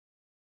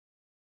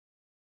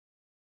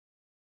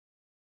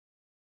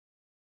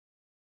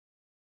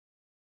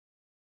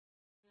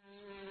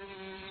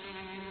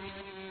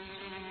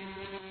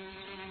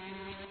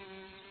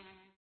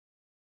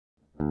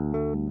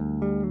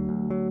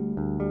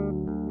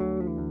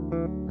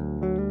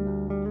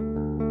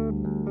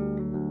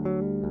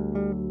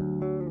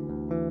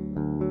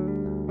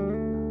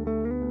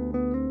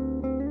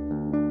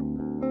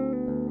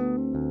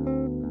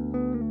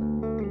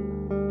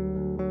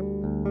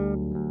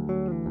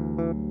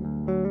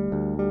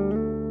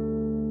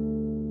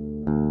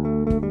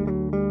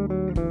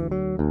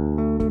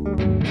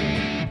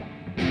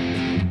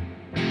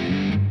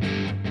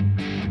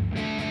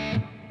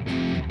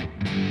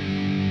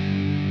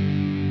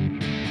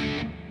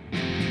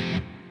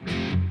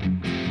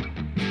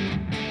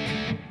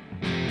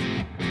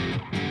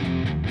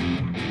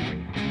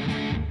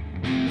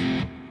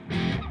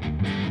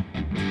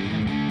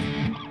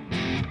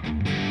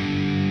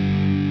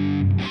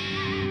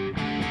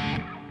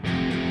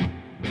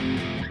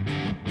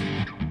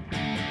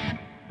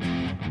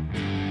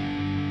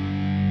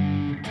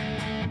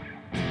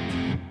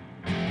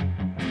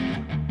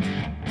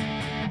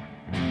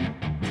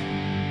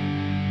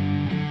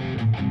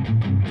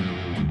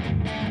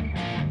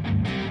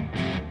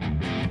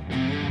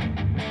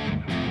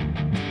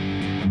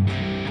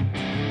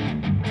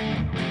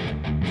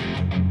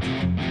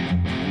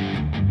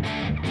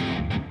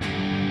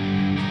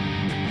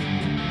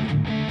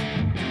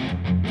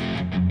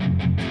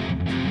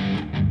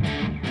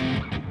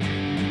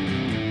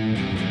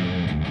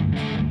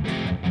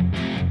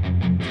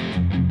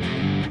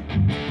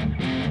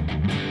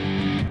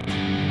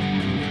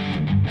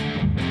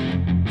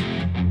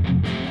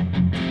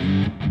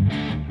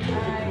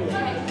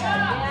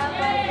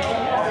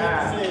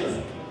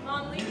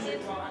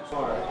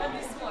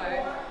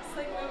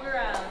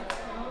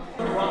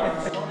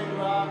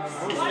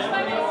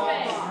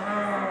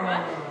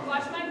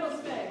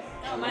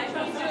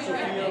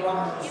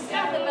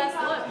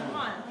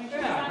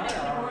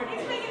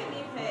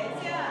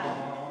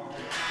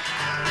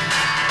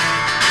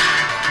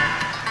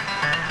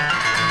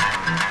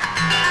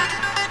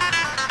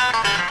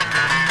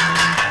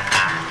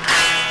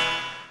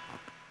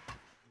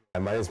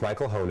is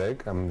Michael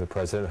Honig. I'm the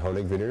president of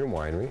Honig Vineyard and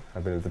Winery.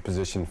 I've been in the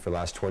position for the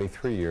last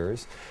 23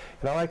 years,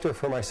 and I like to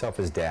refer myself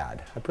as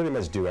Dad. I pretty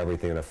much do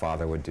everything that a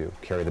father would do.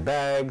 Carry the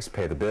bags,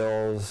 pay the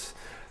bills,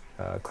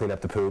 clean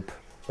up the poop,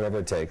 whatever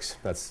it takes.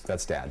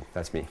 That's Dad.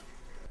 That's me.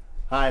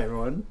 Hi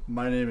everyone,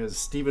 my name is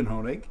Stephen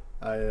Honig.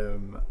 I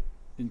am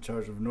in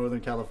charge of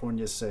Northern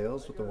California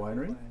sales with the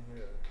winery,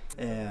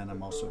 and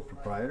I'm also a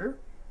proprietor,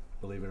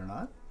 believe it or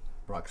not.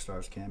 Rock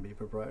stars can be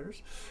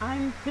proprietors.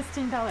 I'm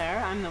Kristen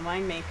Belair. I'm the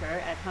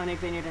winemaker at Honig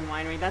Vineyard and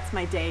Winery. That's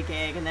my day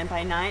gig, and then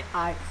by night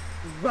I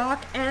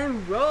rock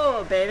and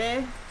roll,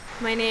 baby.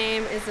 My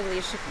name is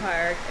Alicia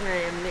Clark, and I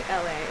am the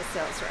LA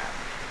sales rep.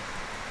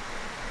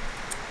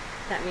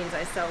 That means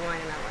I sell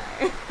wine in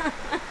LA.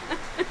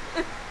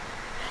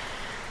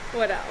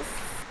 What else?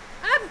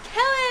 I'm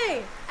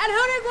Kelly at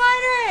Honig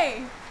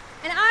Winery,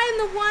 and I am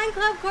the wine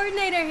club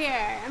coordinator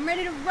here. I'm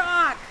ready to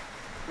rock.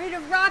 Ready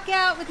to rock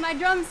out with my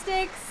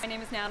drumsticks. My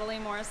name is Natalie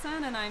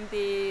Morrison, and I'm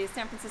the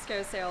San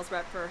Francisco sales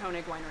rep for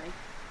Honig Winery.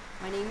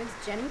 My name is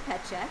Jenny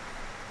Petchek,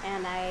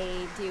 and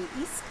I do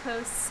East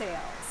Coast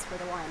sales for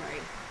the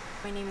winery.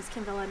 My name is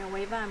Kim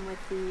Villanueva. I'm with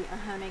the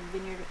Honig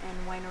Vineyard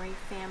and Winery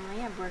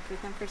family. I've worked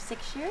with them for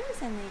 6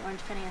 years in the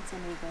Orange County and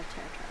San Diego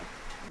territory.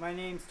 My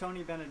name's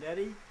Tony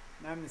Benedetti,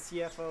 and I'm the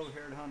CFO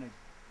here at Honig.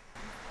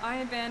 I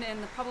have been in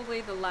probably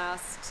the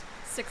last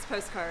 6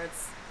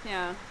 postcards.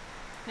 Yeah,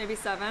 maybe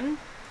 7.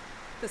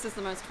 This is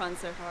the most fun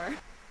so far.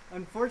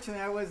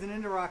 Unfortunately, I wasn't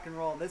into rock and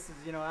roll. This is,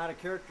 out of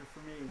character for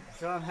me.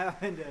 So I'm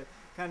having to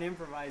kind of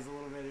improvise a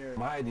little bit here.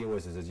 My idea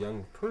was, as a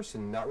young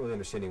person, not really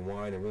understanding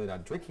wine and really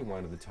not drinking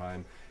wine at the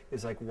time,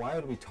 is like, why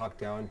would we talk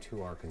down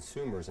to our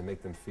consumers and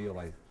make them feel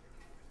like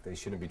they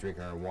shouldn't be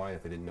drinking our wine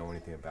if they didn't know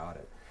anything about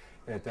it?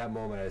 And at that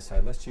moment, I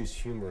decided, let's use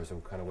humor as a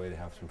kind of way to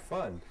have some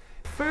fun.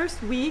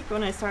 First week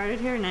when I started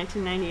here in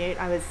 1998,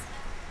 I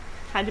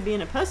had to be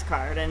in a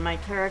postcard, and my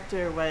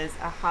character was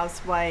a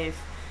housewife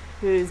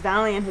whose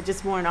Valiant had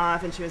just worn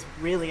off, and she was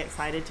really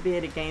excited to be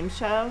at a game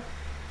show.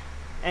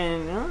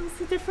 And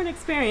it's a different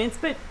experience,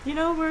 but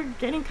we're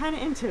getting kind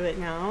of into it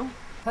now.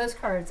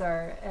 Postcards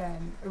are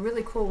a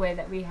really cool way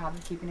that we have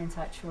of keeping in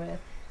touch with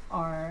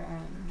our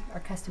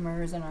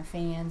customers and our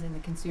fans and the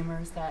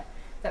consumers that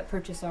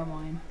purchase our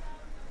wine.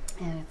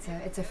 And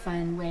it's a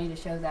fun way to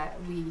show that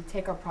we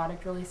take our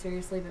product really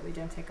seriously, but we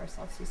don't take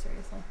ourselves too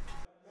seriously.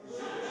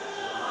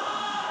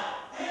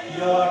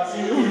 You're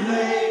too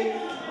late.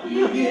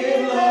 You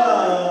give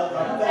love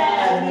a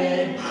bad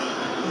name.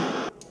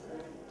 Are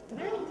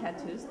there any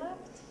tattoos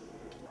left?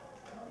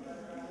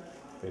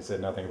 They said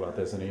nothing about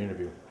this in the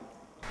interview.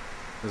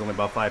 There's only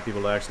about 5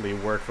 people that actually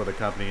work for the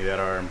company that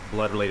are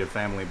blood-related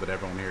family, but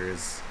everyone here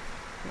is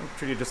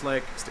treated just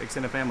like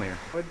extended family here.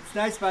 What's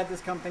nice about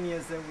this company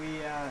is that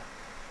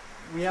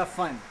we have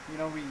fun. We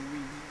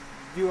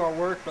do our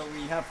work, but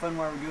we have fun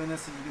while we're doing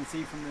this, as you can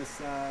see from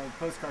this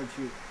postcard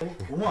shoot.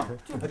 1,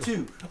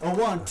 2,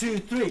 1, 2,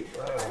 3.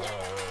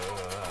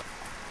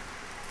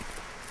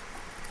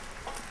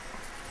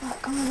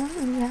 What's going on?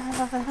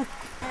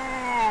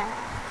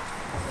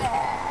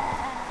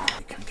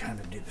 You can kind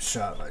of do the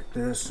shot like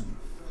this, and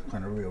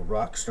kind of real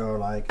rock star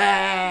like.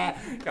 Yeah,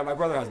 my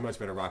brother has much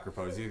better rocker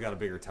pose. He's got a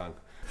bigger tongue.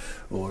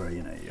 Or,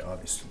 you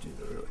obviously do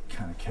the really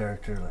kind of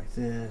character like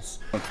this.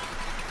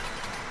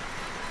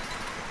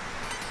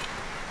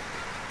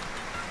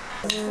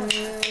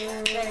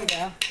 There you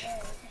go.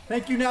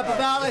 Thank you, Napa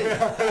Valley.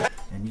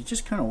 And you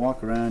just kind of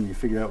walk around and you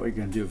figure out what you're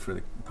going to do for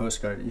the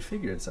postcard. You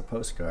figure it's a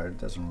postcard. It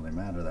doesn't really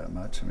matter that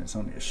much. I mean, it's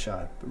only a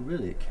shot. But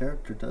really, a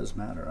character does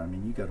matter. I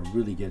mean, you got to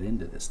really get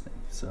into this thing.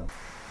 So,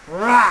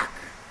 rock!